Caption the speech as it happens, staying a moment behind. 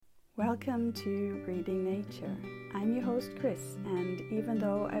Welcome to Reading Nature. I'm your host Chris, and even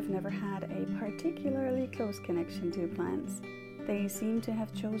though I've never had a particularly close connection to plants, they seem to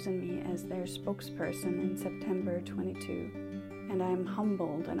have chosen me as their spokesperson in September 22, and I'm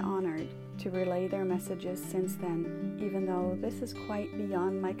humbled and honored to relay their messages since then, even though this is quite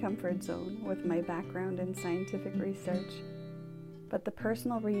beyond my comfort zone with my background in scientific research. But the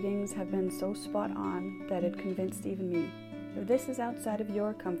personal readings have been so spot on that it convinced even me. If this is outside of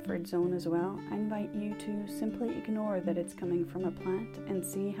your comfort zone as well, I invite you to simply ignore that it's coming from a plant and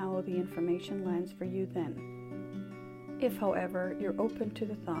see how the information lands for you then. If, however, you're open to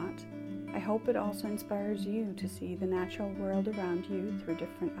the thought, I hope it also inspires you to see the natural world around you through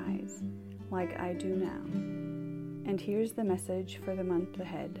different eyes, like I do now. And here's the message for the month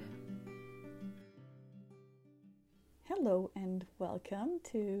ahead. Hello and welcome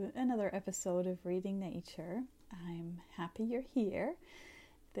to another episode of Reading Nature. I'm happy you're here.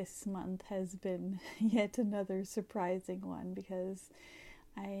 This month has been yet another surprising one because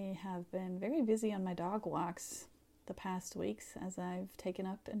I have been very busy on my dog walks the past weeks as I've taken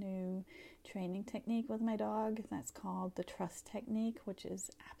up a new training technique with my dog that's called the trust technique, which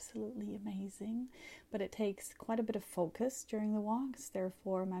is absolutely amazing, but it takes quite a bit of focus during the walks.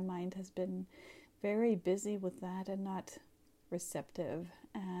 Therefore, my mind has been very busy with that and not receptive.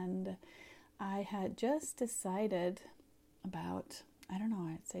 And I had just decided about,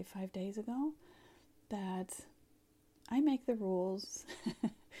 I'd say 5 days ago, that I make the rules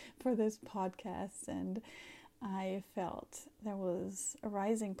for this podcast, and I felt there was a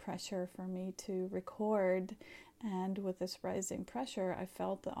rising pressure for me to record, and with this rising pressure, I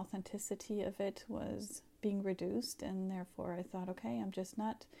felt the authenticity of it was being reduced, and therefore I thought, okay, I'm just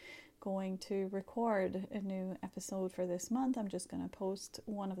not going to record a new episode for this month. I'm just going to post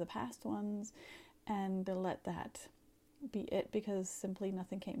one of the past ones and let that be it, because simply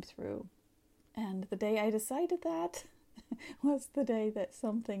nothing came through. And the day I decided that was the day that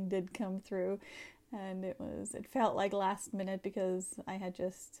something did come through, and it felt like last minute because I had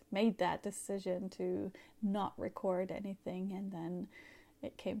just made that decision to not record anything, and then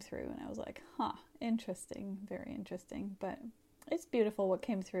it came through and I was like, interesting, very interesting. But it's beautiful what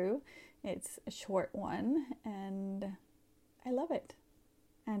came through. It's a short one and I love it.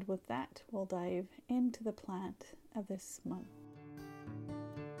 And with that, we'll dive into the plant of this month.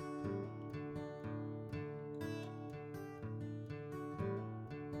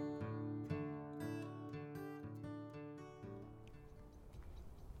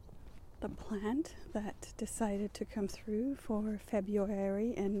 The plant that decided to come through for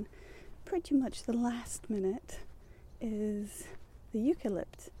February in pretty much the last minute is the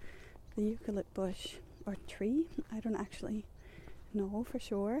Eucalypt. The Eucalypt bush or tree. I don't actually know for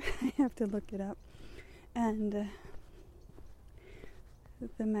sure. I have to look it up. And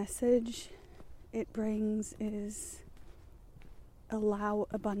the message it brings is allow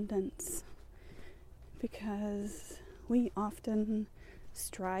abundance, because we often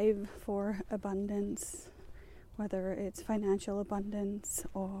strive for abundance, whether it's financial abundance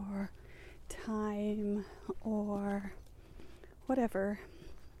or time or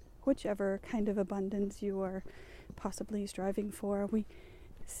whichever kind of abundance you are possibly striving for. We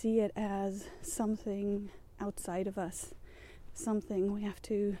see it as something outside of us, something we have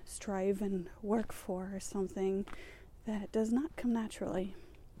to strive and work for, something that does not come naturally.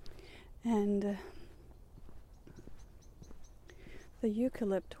 And the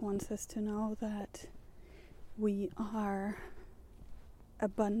Eucalypt wants us to know that we are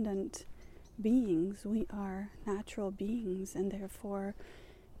abundant beings, we are natural beings, and therefore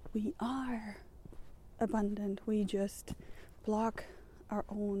we are abundant. We just block our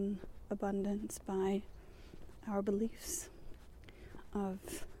own abundance by our beliefs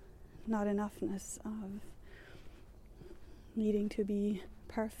of not enoughness, of needing to be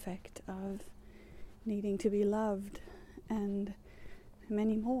perfect, of needing to be loved, and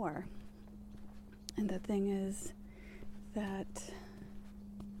many more. And the thing is that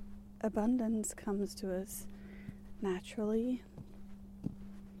abundance comes to us naturally,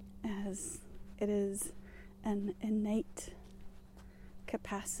 as it is an innate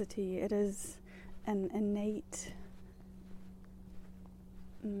capacity. It is an innate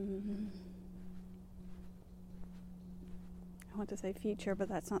I want to say feature, but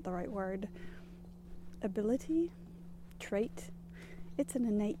that's not the right word. Ability, trait. It's an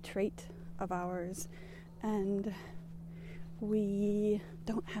innate trait of ours, and we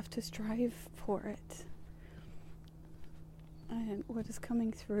don't have to strive for it. And what is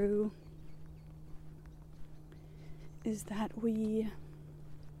coming through is that we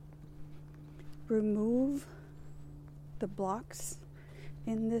remove the blocks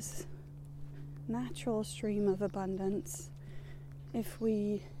in this natural stream of abundance, if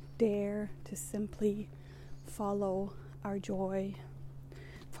we dare to simply follow our joy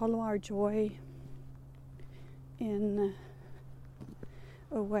in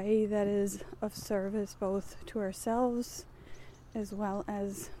a way that is of service both to ourselves as well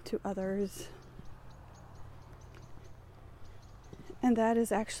as to others. And that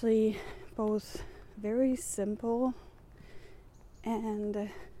is actually both very simple and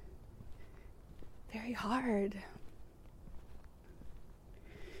very hard.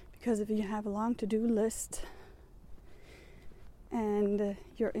 Because if you have a long to-do list and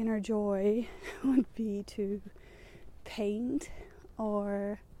your inner joy would be to paint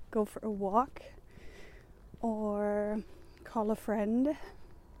or go for a walk or call a friend,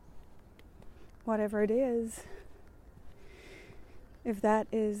 whatever it is, if that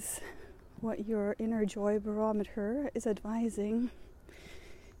is what your inner joy barometer is advising,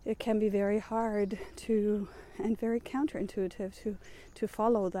 it can be very hard to, and very counterintuitive to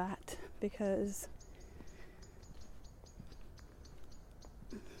follow that, because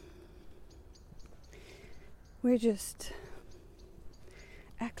we're just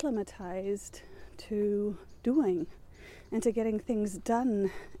acclimatized to doing and to getting things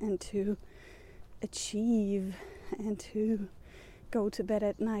done and to achieve and to go to bed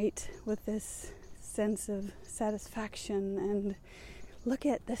at night with this sense of satisfaction and look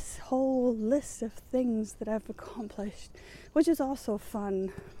at this whole list of things that I've accomplished, which is also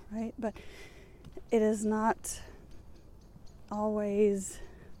fun, right? But it is not always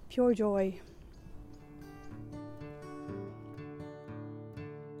pure joy.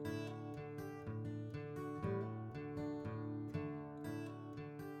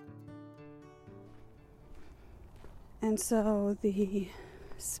 And so the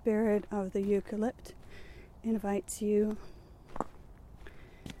spirit of the Eucalypt invites you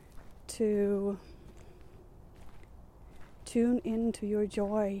to tune into your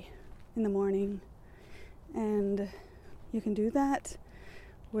joy in the morning. And you can do that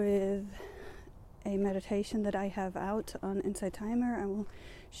with a meditation that I have out on Insight Timer. I will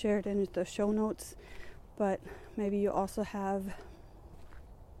share it in the show notes. But maybe you also have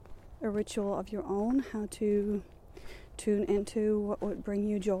a ritual of your own, how to tune into what would bring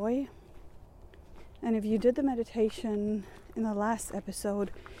you joy. And if you did the meditation in the last episode,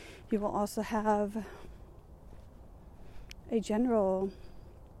 you will also have a general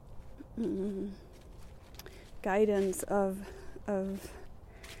guidance of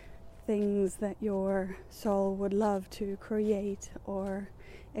things that your soul would love to create or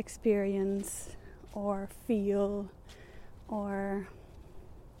experience or feel or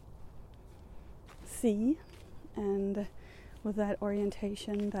see. And with that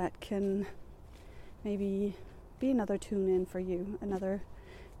orientation, that can maybe be another tune-in for you, another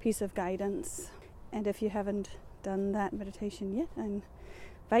piece of guidance. And if you haven't done that meditation yet, I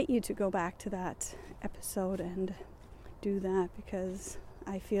invite you to go back to that episode and do that, because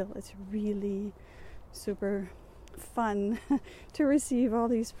I feel it's really super fun to receive all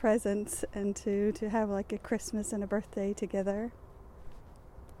these presents and to have like a Christmas and a birthday together.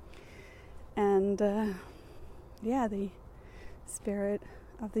 And the spirit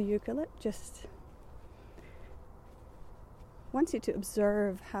of the Eucalypt just wants you to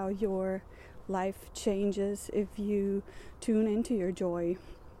observe how your life changes if you tune into your joy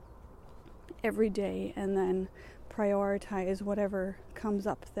every day and then prioritize whatever comes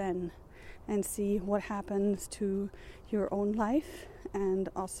up then, and see what happens to your own life and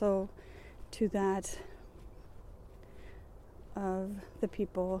also to that of the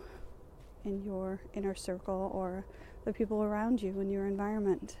people in your inner circle or the people around you in your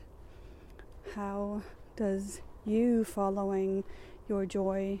environment. How does you following your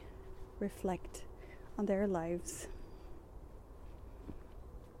joy reflect on their lives?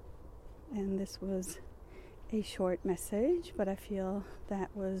 And this was a short message, but I feel that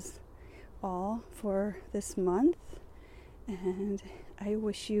was all for this month, and I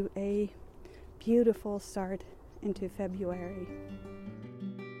wish you a beautiful start into February.